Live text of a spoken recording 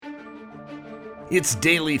It's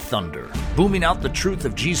Daily Thunder, booming out the truth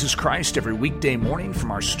of Jesus Christ every weekday morning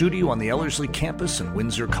from our studio on the Ellerslie campus in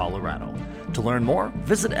Windsor, Colorado. To learn more,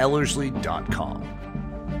 visit Ellerslie.com.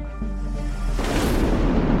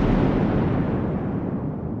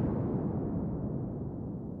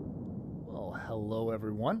 Well, hello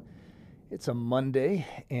everyone. It's a Monday,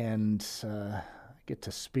 and I get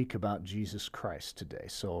to speak about Jesus Christ today.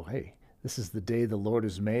 So, hey, this is the day the Lord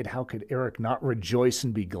has made. How could Eric not rejoice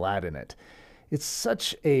and be glad in it? It's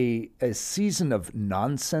such a season of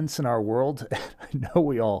nonsense in our world. I know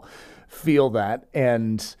we all feel that.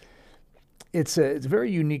 And it's a very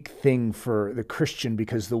unique thing for the Christian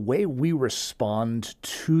because the way we respond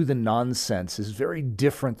to the nonsense is very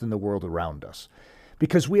different than the world around us.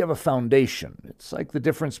 Because we have a foundation. It's like the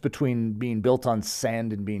difference between being built on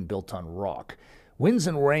sand and being built on rock. Winds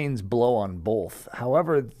and rains blow on both.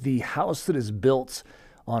 However, the house that is built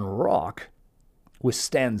on rock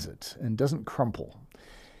withstands it and doesn't crumple.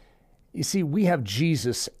 You see, we have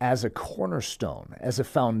Jesus as a cornerstone, as a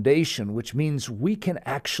foundation, which means we can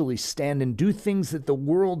actually stand and do things that the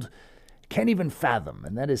world can't even fathom.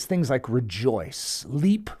 And that is things like rejoice,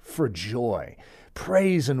 leap for joy,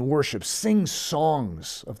 praise and worship, sing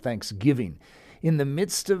songs of thanksgiving in the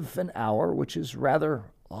midst of an hour which is rather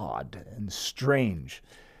odd and strange.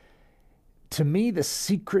 To me, the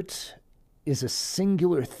secret is a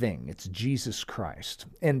singular thing. It's Jesus Christ.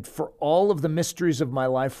 And for all of the mysteries of my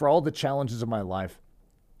life, for all the challenges of my life,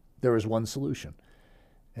 there is one solution,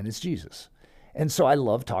 and it's Jesus. And so I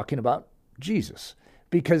love talking about Jesus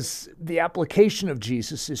because the application of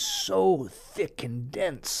Jesus is so thick and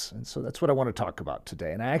dense. And so that's what I want to talk about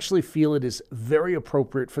today. And I actually feel it is very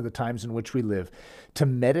appropriate for the times in which we live to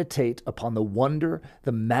meditate upon the wonder,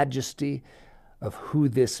 the majesty of who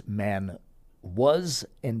this man was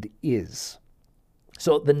and is.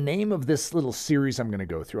 So the name of this little series I'm going to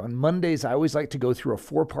go through, on Mondays, I always like to go through a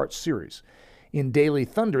 4-part series. In Daily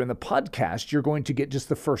Thunder, in the podcast, you're going to get just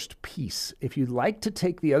the first piece. If you'd like to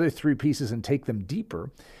take the other 3 pieces and take them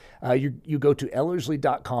deeper, you go to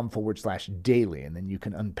Ellerslie.com/daily, and then you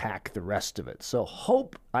can unpack the rest of it. So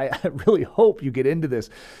I really hope you get into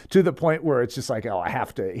this to the point where it's just like, oh, I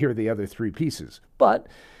have to hear the other 3 pieces. But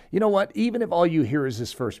you know what? Even if all you hear is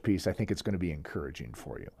this first piece, I think it's going to be encouraging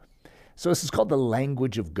for you. So this is called The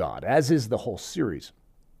Language of God, as is the whole series.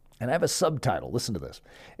 And I have a subtitle. Listen to this.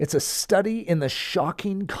 It's a study in the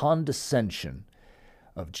shocking condescension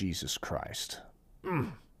of Jesus Christ.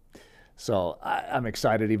 So I'm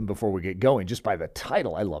excited even before we get going, just by the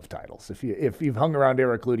title. I love titles. If you've hung around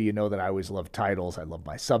Eric Ludy, you know that I always love titles. I love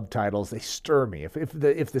my subtitles. They stir me. If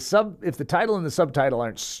the title and the subtitle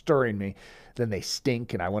aren't stirring me, then they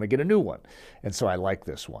stink, and I want to get a new one. And so I like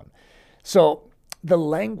this one. So the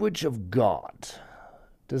language of God.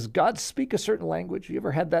 Does God speak a certain language? You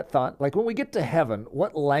ever had that thought? Like when we get to heaven,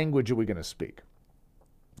 what language are we going to speak?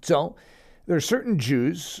 So there are certain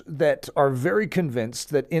Jews that are very convinced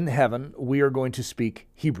that in heaven we are going to speak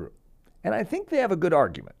Hebrew. And I think they have a good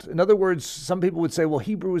argument. In other words, some people would say, well,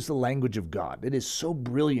 Hebrew is the language of God. It is so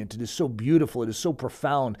brilliant. It is so beautiful. It is so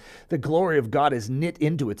profound. The glory of God is knit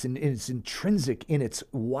into it. It's intrinsic in its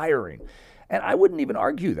wiring. And I wouldn't even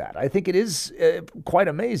argue that. I think it is quite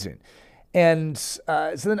amazing. And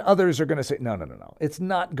so then others are going to say, no. It's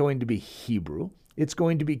not going to be Hebrew. It's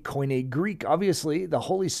going to be Koine Greek. Obviously, the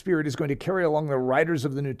Holy Spirit is going to carry along the writers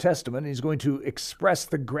of the New Testament, and he's going to express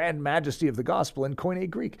the grand majesty of the gospel in Koine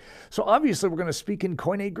Greek. So obviously, we're going to speak in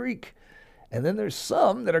Koine Greek. And then there's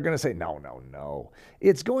some that are going to say, no.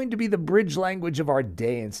 It's going to be the bridge language of our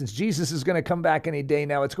day. And since Jesus is going to come back any day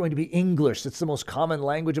now, it's going to be English. It's the most common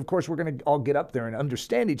language. Of course, we're going to all get up there and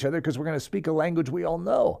understand each other because we're going to speak a language we all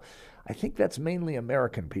know. I think that's mainly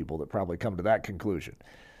American people that probably come to that conclusion.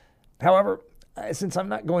 However, since I'm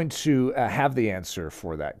not going to have the answer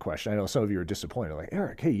for that question, I know some of you are disappointed. Like,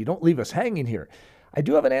 Eric, hey, you don't leave us hanging here. I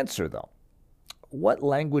do have an answer, though. What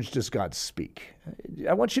language does God speak?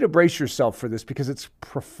 I want you to brace yourself for this because it's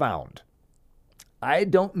profound. I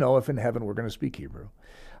don't know if in heaven we're going to speak Hebrew.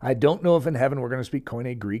 I don't know if in heaven we're going to speak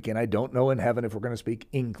Koine Greek, and I don't know in heaven if we're going to speak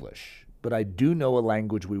English. But I do know a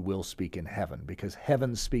language we will speak in heaven because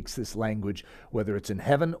heaven speaks this language, whether it's in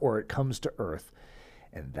heaven or it comes to earth,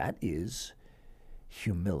 and that is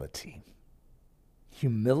humility.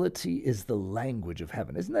 Humility is the language of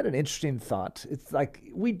heaven. Isn't that an interesting thought? It's like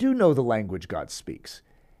we do know the language God speaks.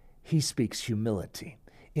 He speaks humility.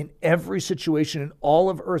 In every situation in all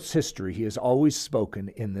of Earth's history, he has always spoken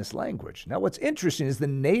in this language. Now, what's interesting is the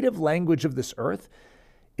native language of this earth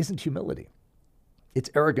isn't humility. It's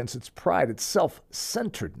arrogance, it's pride, it's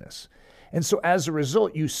self-centeredness. And so as a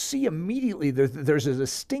result, you see immediately there's a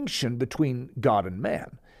distinction between God and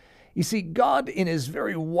man. You see, God in his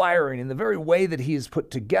very wiring, in the very way that he is put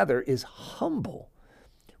together, is humble.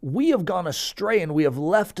 We have gone astray and we have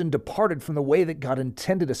left and departed from the way that God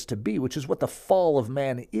intended us to be, which is what the fall of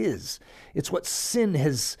man is. It's what sin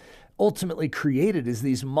has ultimately created, is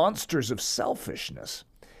these monsters of selfishness.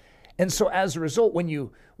 And so as a result, when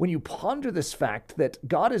you ponder this fact that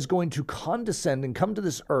God is going to condescend and come to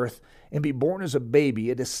this earth and be born as a baby,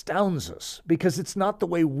 it astounds us because it's not the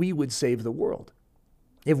way we would save the world.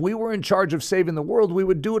 If we were in charge of saving the world, we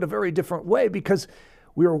would do it a very different way because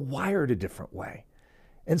we are wired a different way.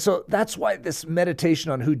 And so that's why this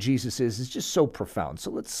meditation on who Jesus is just so profound.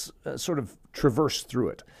 So let's sort of traverse through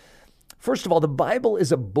it. First of all, the Bible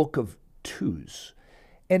is a book of twos.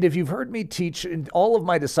 And if you've heard me teach in all of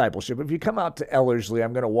my discipleship, if you come out to Ellerslie,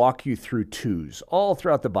 I'm going to walk you through twos all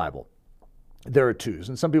throughout the Bible. There are twos.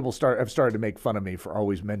 And some people have started to make fun of me for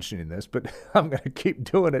always mentioning this, but I'm going to keep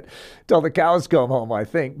doing it till the cows come home, I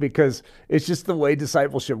think, because it's just the way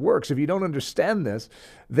discipleship works. If you don't understand this,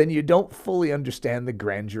 then you don't fully understand the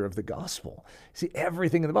grandeur of the gospel. See,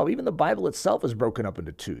 everything in the Bible, even the Bible itself, is broken up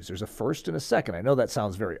into twos. There's a first and a second. I know that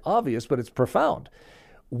sounds very obvious, but it's profound.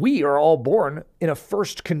 We are all born in a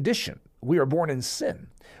first condition. We are born in sin.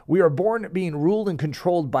 We are born being ruled and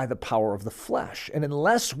controlled by the power of the flesh. And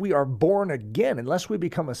unless we are born again, unless we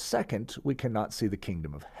become a second, we cannot see the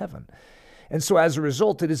kingdom of heaven. And so as a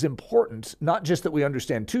result, it is important not just that we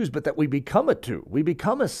understand twos, but that we become a two. We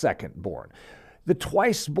become a second born. The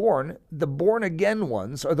twice born, the born again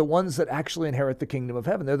ones, are the ones that actually inherit the kingdom of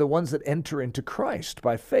heaven. They're the ones that enter into Christ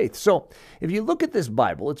by faith. So if you look at this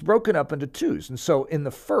Bible, it's broken up into twos. And so in the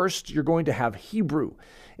first, you're going to have Hebrew.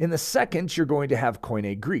 In the second, you're going to have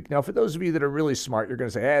Koine Greek. Now, for those of you that are really smart, you're going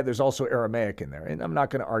to say, there's also Aramaic in there. And I'm not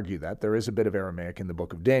going to argue that. There is a bit of Aramaic in the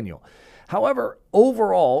book of Daniel. However,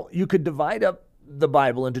 overall, you could divide up the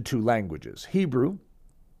Bible into two languages, Hebrew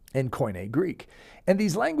and Koine Greek. And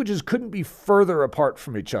these languages couldn't be further apart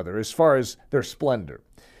from each other as far as their splendor.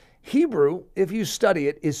 Hebrew, if you study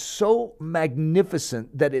it, is so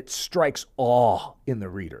magnificent that it strikes awe in the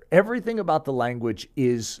reader. Everything about the language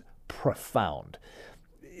is profound.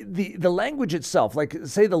 The language itself, like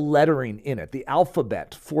say the lettering in it, the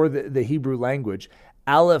alphabet for the Hebrew language,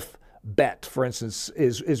 Aleph Bet, for instance,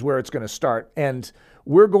 is where it's going to start. And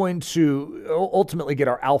we're going to ultimately get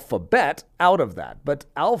our alphabet out of that. But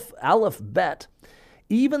Aleph Bet,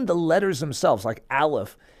 even the letters themselves, like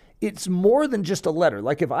Aleph, it's more than just a letter.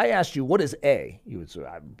 Like if I asked you, what is A? You would say,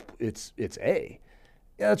 it's A.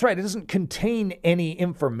 Yeah, that's right. It doesn't contain any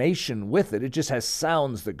information with it. It just has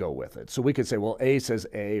sounds that go with it. So we could say, well, A says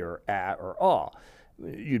A or A or Ah.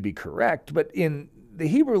 You'd be correct. But in the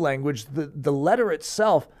Hebrew language, the letter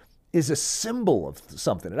itself is a symbol of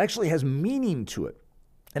something. It actually has meaning to it.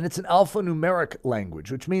 And it's an alphanumeric language,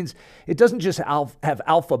 which means it doesn't just have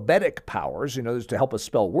alphabetic powers, to help us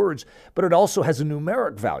spell words, but it also has a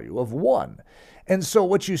numeric value of 1. And so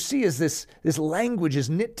what you see is this language is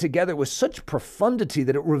knit together with such profundity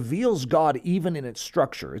that it reveals God even in its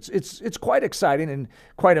structure. It's quite exciting and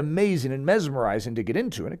quite amazing and mesmerizing to get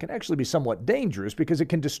into, and it can actually be somewhat dangerous because it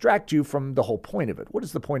can distract you from the whole point of it. What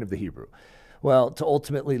is the point of the Hebrew? Well, to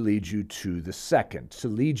ultimately lead you to the second, to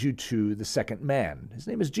lead you to the second man. His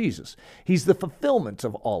name is Jesus. He's the fulfillment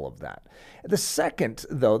of all of that. The second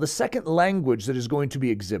language that is going to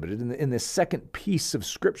be exhibited in this second piece of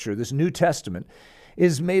Scripture, this New Testament,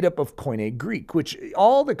 is made up of Koine Greek, which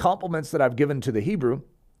all the compliments that I've given to the Hebrew,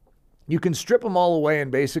 you can strip them all away,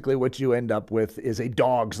 and basically what you end up with is a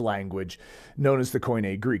dog's language known as the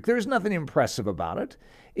Koine Greek. There's nothing impressive about it.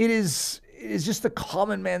 It is just the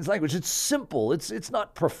common man's language. It's simple. It's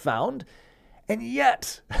not profound. And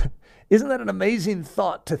yet, isn't that an amazing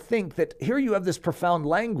thought to think that here you have this profound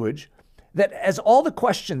language that has all the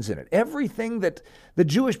questions in it, everything that the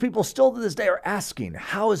Jewish people still to this day are asking.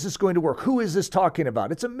 How is this going to work? Who is this talking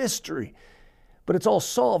about? It's a mystery. But it's all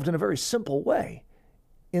solved in a very simple way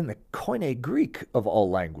in the Koine Greek of all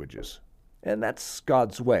languages. And that's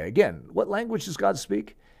God's way. Again, what language does God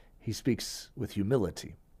speak? He speaks with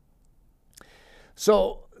humility.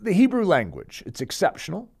 So the Hebrew language, it's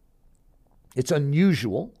exceptional, it's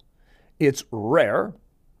unusual, it's rare,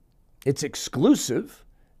 it's exclusive,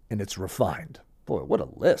 and it's refined. Boy, what a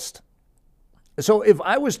list. So if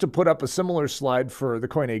I was to put up a similar slide for the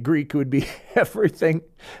Koine Greek, it would be everything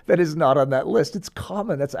that is not on that list. It's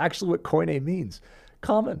common. That's actually what Koine means.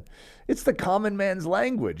 Common. It's the common man's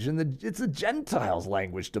language, and it's the Gentiles'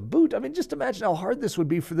 language to boot. I mean, just imagine how hard this would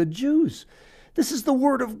be for the Jews. This is the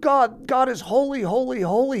word of God. God is holy, holy,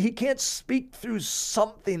 holy. He can't speak through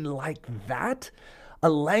something like that. a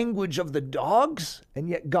language of the dogs, and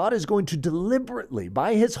yet God is going to deliberately,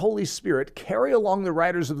 by his Holy Spirit, carry along the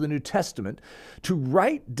writers of the New Testament to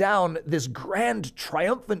write down this grand,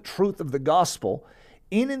 triumphant truth of the gospel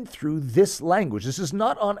in and through this language. This is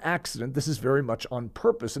not on accident. This is very much on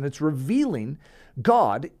purpose, and it's revealing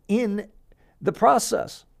God in the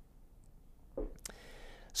process.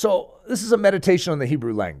 So this is a meditation on the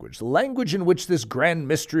Hebrew language, the language in which this grand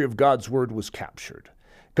mystery of God's word was captured.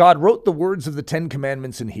 God wrote the words of the Ten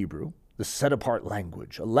Commandments in Hebrew, the set-apart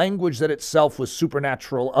language, a language that itself was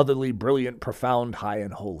supernatural, otherly, brilliant, profound, high,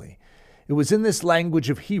 and holy. It was in this language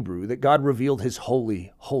of Hebrew that God revealed his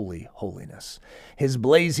holy, holy, holiness, his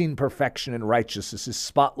blazing perfection and righteousness, his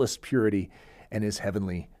spotless purity, and his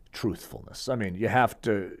heavenly truthfulness. I mean, you have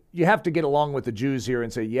to get along with the Jews here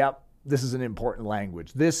and say, yep, this is an important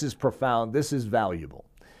language. This is profound. This is valuable.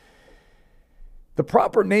 The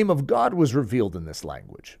proper name of God was revealed in this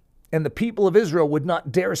language, and the people of Israel would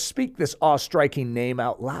not dare speak this awe-striking name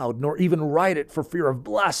out loud, nor even write it for fear of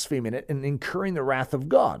blaspheming it and incurring the wrath of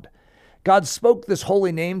God. God spoke this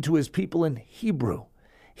holy name to his people in Hebrew.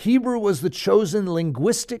 Hebrew was the chosen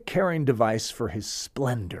linguistic carrying device for his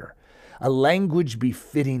splendor, a language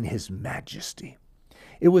befitting his majesty.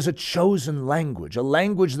 It was a chosen language, a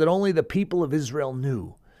language that only the people of Israel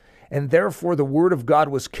knew. And therefore the word of God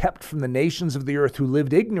was kept from the nations of the earth who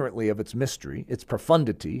lived ignorantly of its mystery, its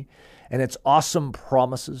profundity, and its awesome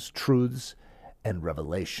promises, truths, and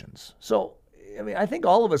revelations. So, I think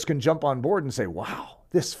all of us can jump on board and say, wow,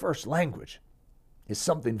 this first language is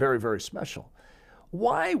something very, very special.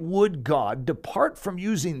 Why would God depart from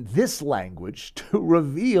using this language to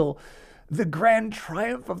reveal the grand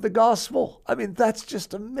triumph of the gospel? That's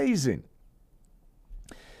just amazing.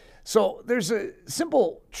 So there's a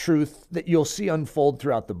simple truth that you'll see unfold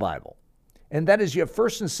throughout the Bible, and that is you have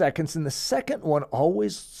first and seconds, and the second one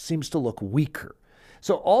always seems to look weaker.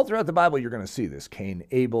 So all throughout the Bible, you're going to see this. Cain,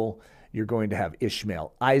 Abel, you're going to have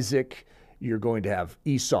Ishmael, Isaac, you're going to have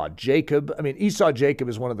Esau, Jacob. Esau, Jacob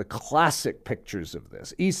is one of the classic pictures of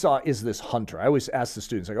this. Esau is this hunter. I always ask the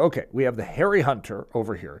students, okay, we have the hairy hunter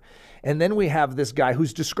over here, and then we have this guy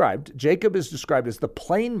who's described, Jacob is described as the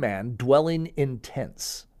plain man dwelling in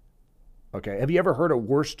tents. Okay, have you ever heard a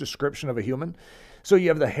worse description of a human? So you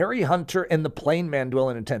have the hairy hunter and the plain man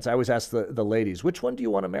dwelling in tents. I always ask the ladies, which one do you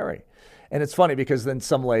want to marry? And it's funny because then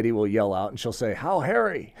some lady will yell out and she'll say, how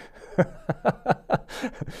hairy?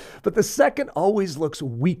 But the second always looks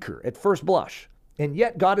weaker at first blush. And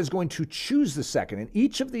yet God is going to choose the second. In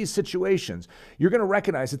each of these situations, you're going to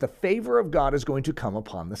recognize that the favor of God is going to come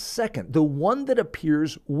upon the second, the one that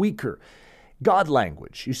appears weaker. God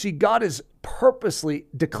language. You see, God is purposely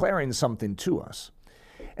declaring something to us.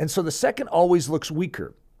 And so the second always looks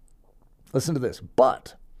weaker. Listen to this.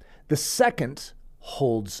 But the second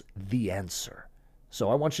holds the answer.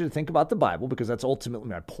 So I want you to think about the Bible because that's ultimately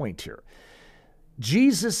my point here.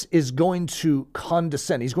 Jesus is going to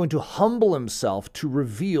condescend. He's going to humble himself to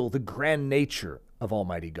reveal the grand nature of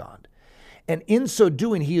Almighty God. And in so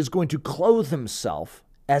doing, he is going to clothe himself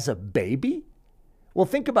as a baby. Well,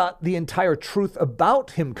 think about the entire truth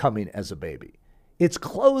about him coming as a baby. It's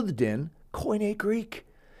clothed in Koine Greek.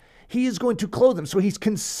 He is going to clothe him. So he's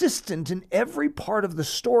consistent in every part of the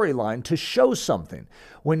storyline to show something.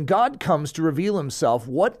 When God comes to reveal himself,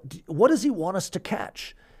 what does he want us to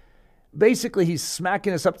catch? Basically, he's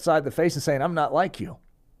smacking us upside the face and saying, I'm not like you.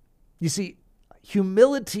 You see,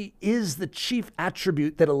 humility is the chief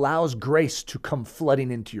attribute that allows grace to come flooding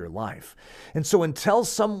into your life. And so until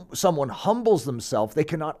someone humbles themselves, they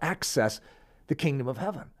cannot access the kingdom of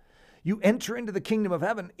heaven. You enter into the kingdom of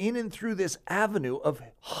heaven in and through this avenue of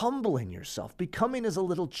humbling yourself, becoming as a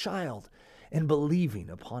little child and believing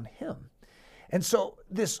upon him. And so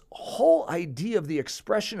this whole idea of the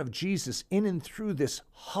expression of Jesus in and through this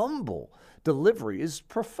humble delivery is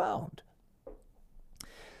profound.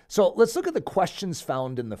 So let's look at the questions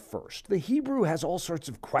found in the first. The Hebrew has all sorts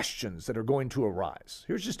of questions that are going to arise.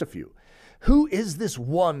 Here's just a few. Who is this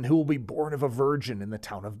one who will be born of a virgin in the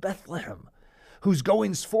town of Bethlehem, whose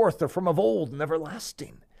goings forth are from of old and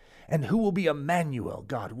everlasting? And who will be Emmanuel,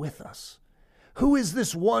 God with us? Who is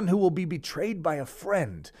this one who will be betrayed by a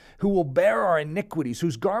friend, who will bear our iniquities,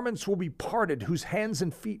 whose garments will be parted, whose hands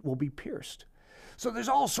and feet will be pierced? So there's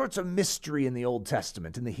all sorts of mystery in the Old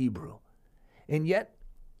Testament, in the Hebrew. And yet,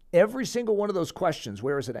 every single one of those questions,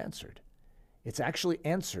 where is it answered? It's actually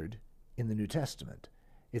answered in the New Testament.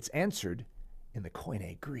 It's answered in the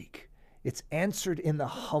Koine Greek. It's answered in the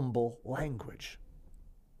humble language.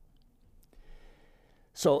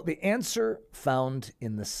 So the answer found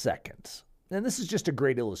in the second. And this is just a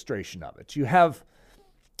great illustration of it. You have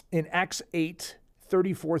in Acts 8,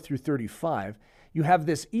 34 through 35, you have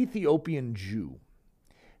this Ethiopian Jew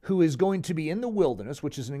who is going to be in the wilderness,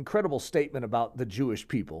 which is an incredible statement about the Jewish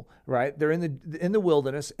people, right? They're in the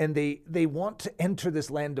wilderness, and they want to enter this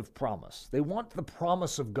land of promise. They want the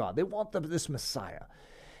promise of God. They want this Messiah.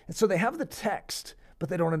 And so they have the text, but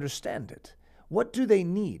they don't understand it. What do they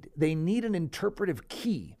need? They need an interpretive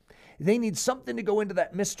key. They need something to go into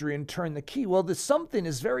that mystery and turn the key. Well, the something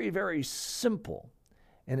is very, very simple,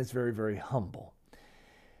 and it's very, very humble.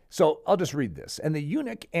 So I'll just read this. And the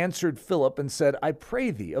eunuch answered Philip and said, I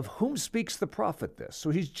pray thee, of whom speaks the prophet this? So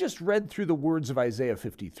he's just read through the words of Isaiah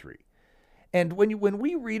 53. And when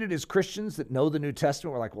we read it as Christians that know the New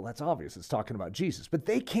Testament, we're like, well, that's obvious. It's talking about Jesus. But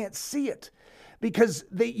they can't see it because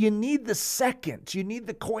you need the second. You need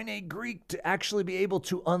the Koine Greek to actually be able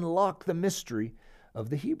to unlock the mystery of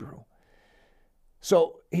the Hebrew.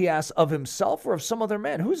 So he asks, of himself or of some other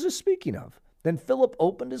man? Who is this speaking of? Then Philip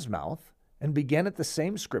opened his mouth and began at the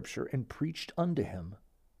same scripture and preached unto him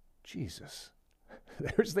Jesus.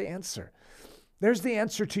 There's the answer. There's the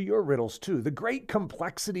answer to your riddles too. The great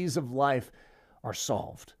complexities of life are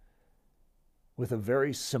solved with a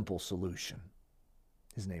very simple solution.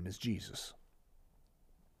 His name is Jesus.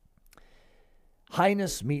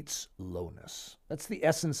 Highness meets lowness. That's the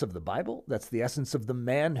essence of the Bible. That's the essence of the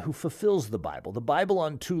man who fulfills the Bible. The Bible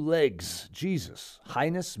on two legs, Jesus.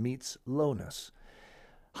 Highness meets lowness.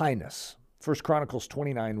 Highness. 1 Chronicles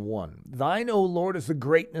 29:1. Thine, O Lord, is the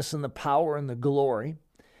greatness and the power and the glory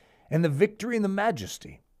and the victory and the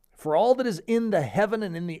majesty. For all that is in the heaven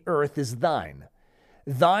and in the earth is thine.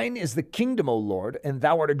 Thine is the kingdom, O Lord, and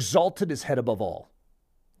thou art exalted as head above all.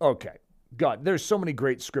 Okay, God, there's so many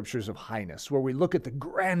great scriptures of highness where we look at the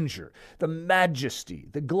grandeur, the majesty,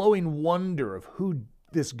 the glowing wonder of who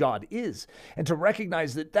this God is, and to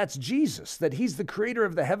recognize that that's Jesus, that he's the creator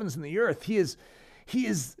of the heavens and the earth. He is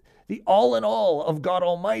the all in all of God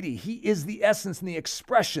Almighty. He is the essence and the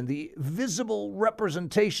expression, the visible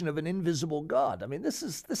representation of an invisible God. I mean, this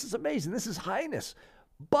is amazing. This is highness.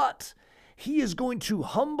 But he is going to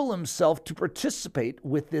humble himself to participate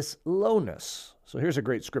with this lowness. So here's a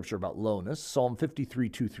great scripture about lowness, Psalm 53,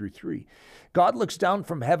 2-3. God looks down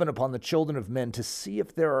from heaven upon the children of men to see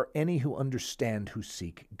if there are any who understand, who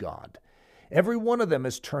seek God. Every one of them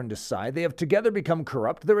is turned aside. They have together become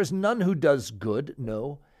corrupt. There is none who does good,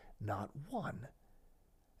 no, not one.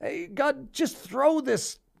 Hey, God, just throw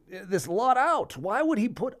this lot out. Why would he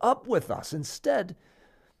put up with us? Instead,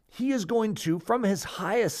 he is going to, from his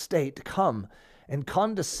high estate, come and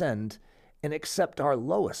condescend and accept our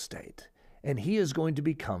low estate. And he is going to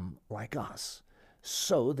become like us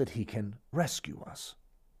so that he can rescue us.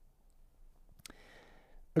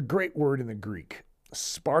 A great word in the Greek,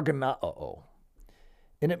 sparganao.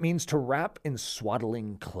 And it means to wrap in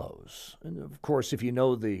swaddling clothes. And of course, if you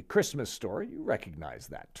know the Christmas story, you recognize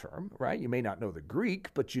that term, right? You may not know the Greek,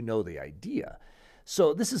 but you know the idea.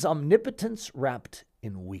 So this is omnipotence wrapped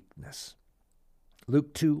in weakness.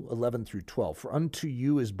 Luke 2:11-12. For unto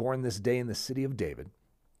you is born this day in the city of David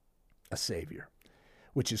a Savior,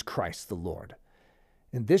 which is Christ the Lord.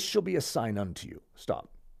 And this shall be a sign unto you. Stop.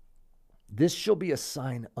 This shall be a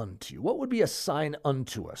sign unto you. What would be a sign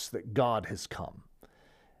unto us that God has come?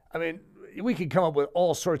 I mean, we could come up with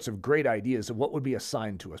all sorts of great ideas of what would be a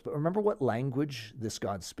sign to us. But remember what language this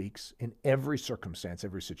God speaks in every circumstance,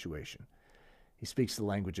 every situation. He speaks the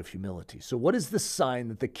language of humility. So what is the sign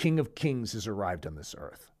that the King of Kings has arrived on this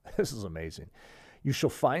earth? This is amazing. You shall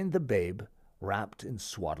find the babe wrapped in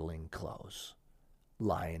swaddling clothes,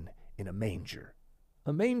 lying in a manger.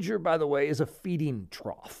 A manger, by the way, is a feeding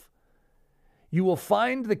trough. You will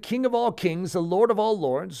find the King of all kings, the Lord of all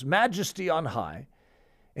lords, majesty on high,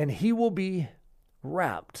 and he will be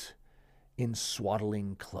wrapped in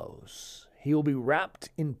swaddling clothes. He will be wrapped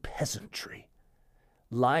in peasantry,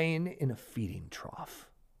 lying in a feeding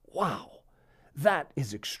trough. Wow, that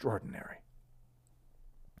is extraordinary.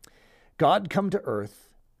 God come to earth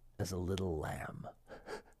as a little lamb.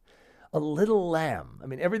 A little lamb. I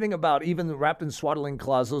mean, everything about even wrapped in swaddling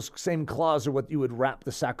cloths, those same cloths are what you would wrap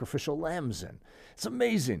the sacrificial lambs in. It's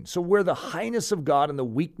amazing. So where the highness of God and the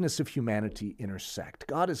weakness of humanity intersect.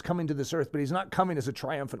 God is coming to this earth, but he's not coming as a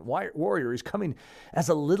triumphant warrior. He's coming as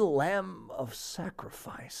a little lamb of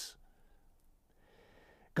sacrifice.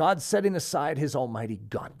 God setting aside his almighty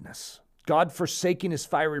godness. God forsaking his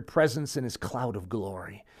fiery presence and his cloud of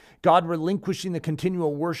glory. God relinquishing the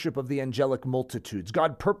continual worship of the angelic multitudes.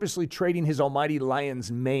 God purposely trading his almighty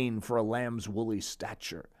lion's mane for a lamb's woolly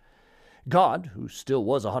stature. God, who still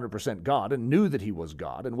was 100% God and knew that he was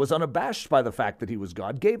God and was unabashed by the fact that he was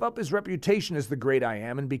God, gave up his reputation as the great I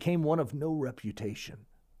am and became one of no reputation.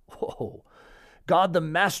 Whoa. God, the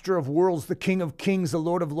master of worlds, the King of kings, the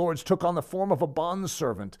Lord of lords, took on the form of a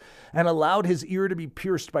bondservant and allowed his ear to be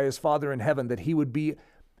pierced by his Father in heaven, that he would be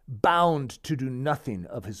bound to do nothing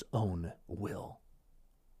of his own will.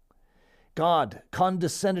 God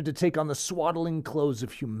condescended to take on the swaddling clothes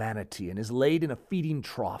of humanity and is laid in a feeding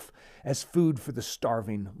trough as food for the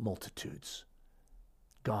starving multitudes.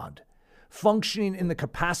 God, functioning in the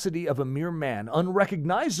capacity of a mere man,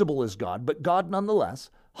 unrecognizable as God, but God nonetheless,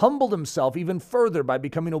 humbled himself even further by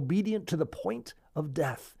becoming obedient to the point of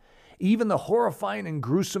death, even the horrifying and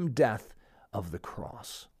gruesome death of the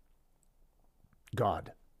cross.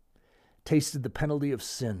 God tasted the penalty of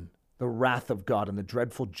sin, the wrath of God, and the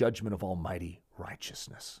dreadful judgment of almighty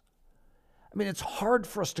righteousness. I mean, it's hard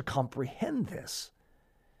for us to comprehend this.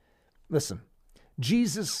 Listen,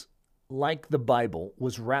 Jesus, like the Bible,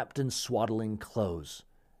 was wrapped in swaddling clothes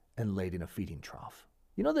and laid in a feeding trough.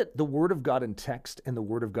 You know that the Word of God in text and the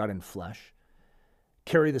Word of God in flesh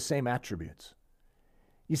carry the same attributes.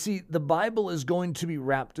 You see, the Bible is going to be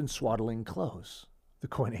wrapped in swaddling clothes, the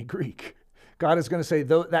Koine Greek. God is going to say,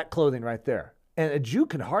 that clothing right there. And a Jew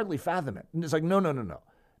can hardly fathom it. And it's like, no.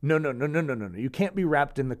 You can't be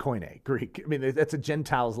wrapped in the Koine Greek. I mean, that's a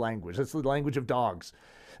Gentile's language. That's the language of dogs.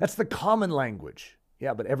 That's the common language.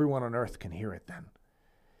 Yeah, but everyone on earth can hear it then.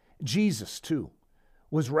 Jesus, too,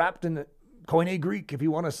 was wrapped in the Koine Greek, if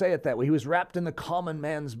you want to say it that way. He was wrapped in the common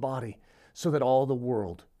man's body so that all the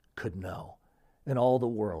world could know and all the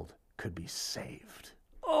world could be saved.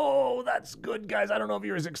 Oh, that's good, guys. I don't know if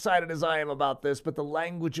you're as excited as I am about this, but the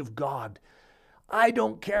language of God, I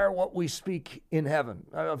don't care what we speak in heaven.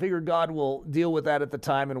 I figure God will deal with that at the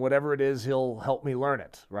time, and whatever it is, he'll help me learn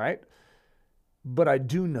it, right? But I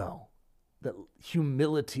do know that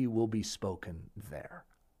humility will be spoken there.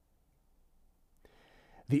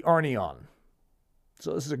 The Arnion.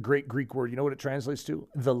 So this is a great Greek word. You know what it translates to?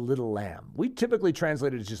 The little lamb. We typically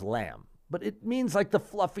translate it as just lamb, but it means like the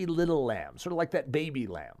fluffy little lamb, sort of like that baby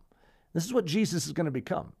lamb. This is what Jesus is going to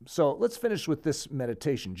become. So let's finish with this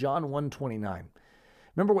meditation. John 1:29.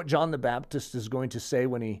 Remember what John the Baptist is going to say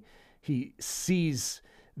when he sees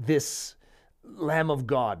this Lamb of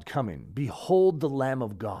God coming. Behold the Lamb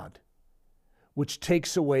of God, which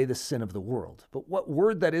takes away the sin of the world. But what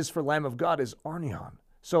word that is for Lamb of God is Arnion.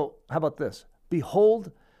 So how about this?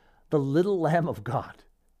 Behold the little Lamb of God.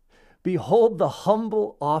 Behold the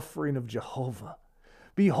humble offering of Jehovah.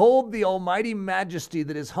 Behold the almighty majesty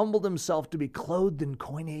that has humbled himself to be clothed in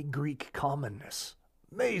Koine Greek commonness.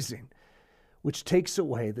 Amazing. Which takes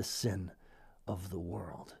away the sin of the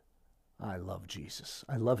world. I love Jesus.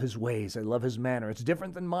 I love his ways. I love his manner. It's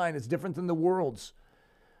different than mine. It's different than the world's.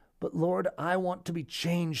 But Lord, I want to be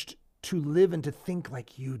changed to live and to think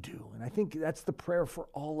like you do. And I think that's the prayer for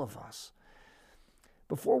all of us.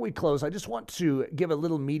 Before we close, I just want to give a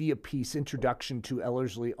little media piece introduction to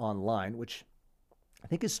Ellerslie Online, which I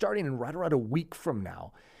think is starting in right around a week from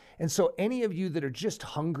now. And so any of you that are just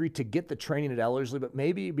hungry to get the training at Ellerslie, but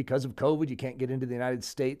maybe because of COVID, you can't get into the United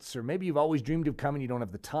States, or maybe you've always dreamed of coming, you don't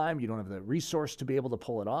have the time, you don't have the resource to be able to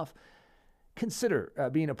pull it off, consider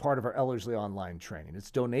being a part of our Ellerslie Online training.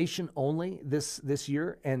 It's donation only this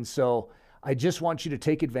year. And so I just want you to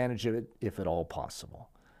take advantage of it if at all possible.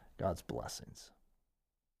 God's blessings.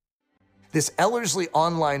 This Ellerslie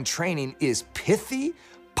Online training is pithy,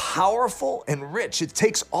 powerful, and rich. It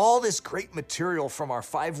takes all this great material from our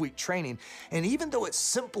 5-week training, and even though it's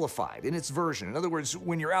simplified in its version, in other words,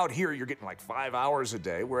 when you're out here, you're getting like 5 hours a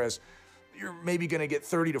day, whereas you're maybe going to get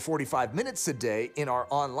 30 to 45 minutes a day in our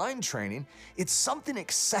online training, it's something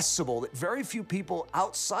accessible that very few people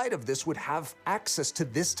outside of this would have access to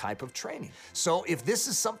this type of training. So if this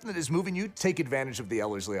is something that is moving you, take advantage of the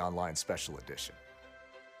Ellerslie Online Special Edition.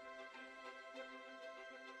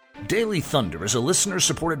 Daily Thunder is a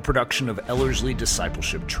listener-supported production of Ellerslie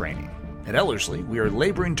Discipleship Training. At Ellerslie, we are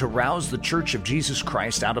laboring to rouse the Church of Jesus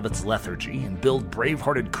Christ out of its lethargy and build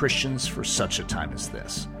brave-hearted Christians for such a time as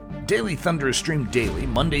this. Daily Thunder is streamed daily,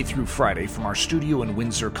 Monday through Friday, from our studio in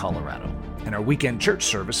Windsor, Colorado. And our weekend church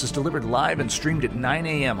service is delivered live and streamed at 9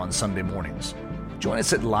 a.m. on Sunday mornings. Join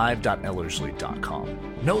us at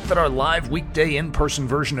live.ellerslie.com. Note that our live weekday in-person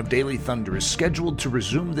version of Daily Thunder is scheduled to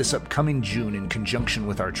resume this upcoming June in conjunction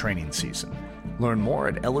with our training season. Learn more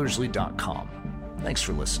at ellerslie.com. Thanks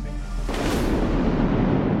for listening.